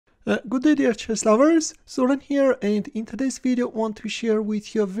Good day dear chess lovers, Zoran here, and in today's video I want to share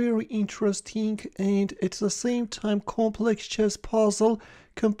with you a very interesting and at the same time complex chess puzzle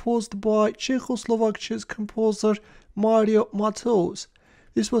composed by Czechoslovak chess composer Mário Matouš.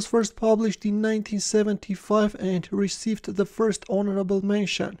 This was first published in 1975 and received the first honorable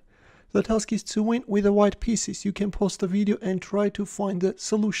mention. The task is to win with the white pieces. You can pause the video and try to find the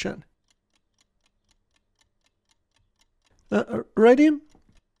solution. Ready?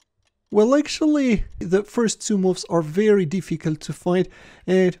 Well, actually, the first two moves are very difficult to find,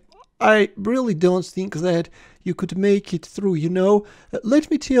 and I really don't think that you could make it through, you know.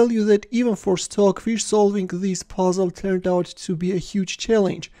 Let me tell you that even for Stockfish, solving this puzzle turned out to be a huge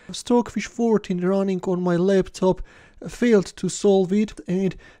challenge. Stockfish 14 running on my laptop failed to solve it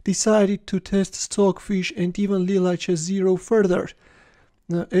and decided to test Stockfish and even Lila Chess 0 further.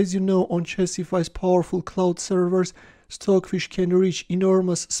 Now, as you know, on Chessify's powerful cloud servers, Stockfish can reach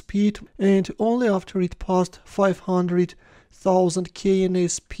enormous speed, and only after it passed 500,000 kNA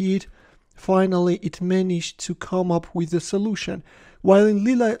speed, finally it managed to come up with a solution. While in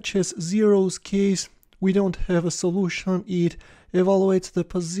Lila Chess 0's case, we don't have a solution, it evaluates the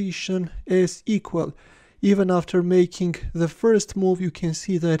position as equal. Even after making the first move, you can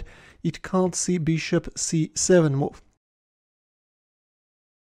see that it can't see bishop c7 move.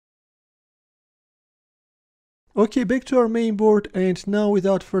 Okay, back to our main board, and now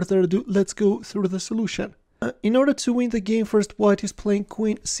without further ado, let's go through the solution. In order to win the game, first white is playing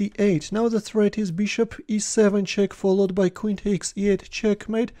queen c8. Now the threat is bishop e7 check followed by queen takes e8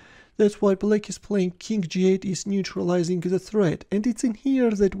 checkmate. That's why black is playing king g8 is neutralizing the threat. And it's in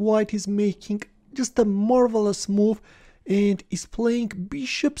here that white is making just a marvelous move and is playing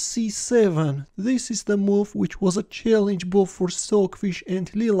bishop c7. This is the move which was a challenge both for Stockfish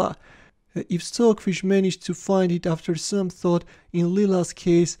and Lila. If Stockfish managed to find it after some thought, in Lila's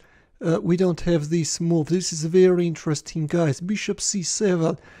case, we don't have this move. This is very interesting, guys. Bishop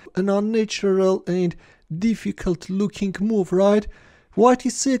c7, an unnatural and difficult looking move, right? White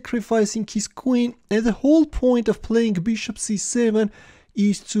is sacrificing his queen, and the whole point of playing bishop c7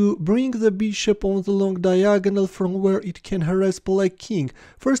 is to bring the bishop on the long diagonal from where it can harass black king.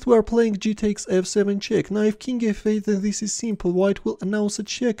 First we are playing g takes f7 check. Now if king f8, then this is simple. White will announce a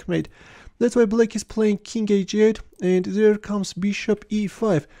checkmate. That's why black is playing king h8, and there comes bishop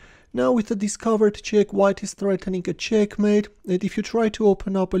e5. Now with the discovered check, white is threatening a checkmate, and if you try to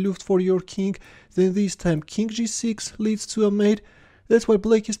open up a luft for your king, then this time king g6 leads to a mate. That's why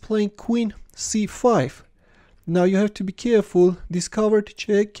black is playing queen c5. Now you have to be careful. Discovered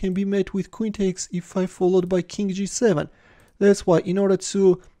check can be met with queen takes e5 followed by king g7. That's why in order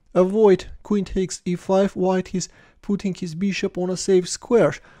to avoid queen takes e5, white is putting his bishop on a safe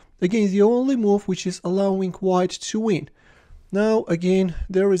square. Again, the only move which is allowing white to win. Now again,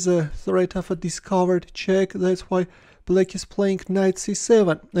 there is a threat of a discovered check. That's why black is playing knight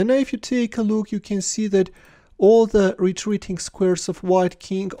c7. And now if you take a look, you can see that all the retreating squares of white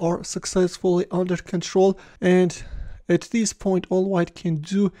king are successfully under control, and at this point all white can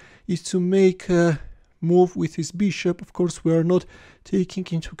do is to make a move with his bishop. Of course, we are not taking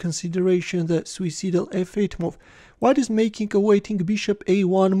into consideration the suicidal f8 move. White is making a waiting bishop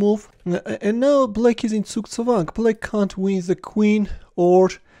a1 move, and now black is in Zugzwang. Black can't win the queen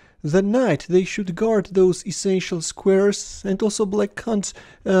or the knight. They should guard those essential squares, and also black can't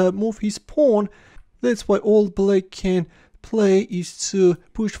move his pawn. That's why all black can play is to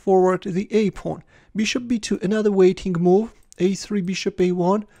push forward the a pawn. Bishop b2, another waiting move. a3 bishop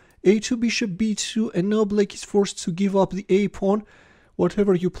a1, a2 bishop b2, and now black is forced to give up the a pawn.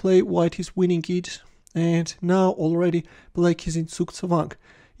 Whatever you play, white is winning it, and now already black is in Zugzwang.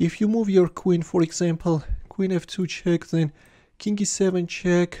 If you move your queen, for example, queen f2 check, then king e7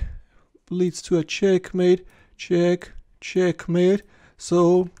 check leads to a checkmate, check, checkmate.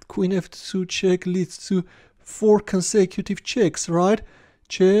 So queen f2 check leads to 4 consecutive checks, right?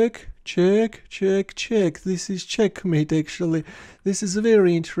 Check, check, check, check. This is checkmate actually. This is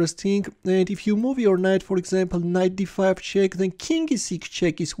very interesting. And if you move your knight, for example, knight d5 check, then king e6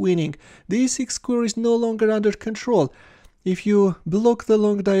 check is winning. The e6 square is no longer under control. If you block the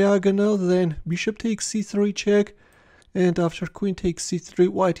long diagonal, then bishop takes c3 check. And after queen takes c3,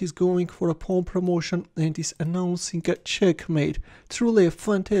 white is going for a pawn promotion and is announcing a checkmate. Truly a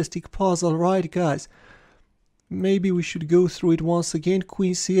fantastic puzzle, right guys? Maybe we should go through it once again.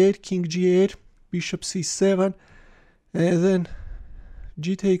 Queen c8, king g8, bishop c7, and then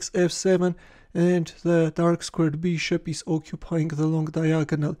g takes f7, and the dark squared bishop is occupying the long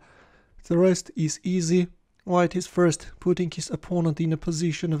diagonal. The rest is easy. White is first putting his opponent in a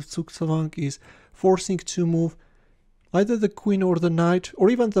position of Zugzwang, is forcing to move. either the queen or the knight, or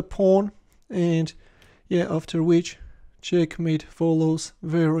even the pawn, and yeah, after which checkmate follows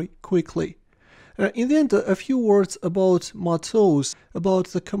very quickly. In the end, a few words about Matouš, about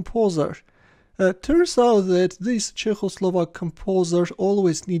the composer. Turns out that this Czechoslovak composer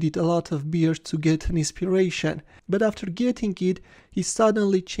always needed a lot of beer to get an inspiration, but after getting it, he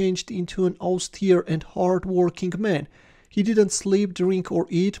suddenly changed into an austere and hard-working man. He didn't sleep, drink or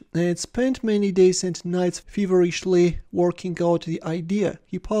eat, and spent many days and nights feverishly working out the idea.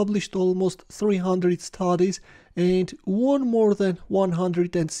 He published almost 300 studies and won more than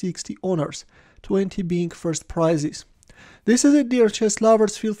 160 honors, 20 being first prizes. This is it, dear chess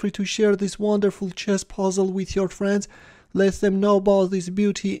lovers. Feel free to share this wonderful chess puzzle with your friends. Let them know about this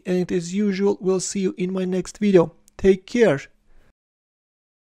beauty, and as usual, we'll see you in my next video. Take care.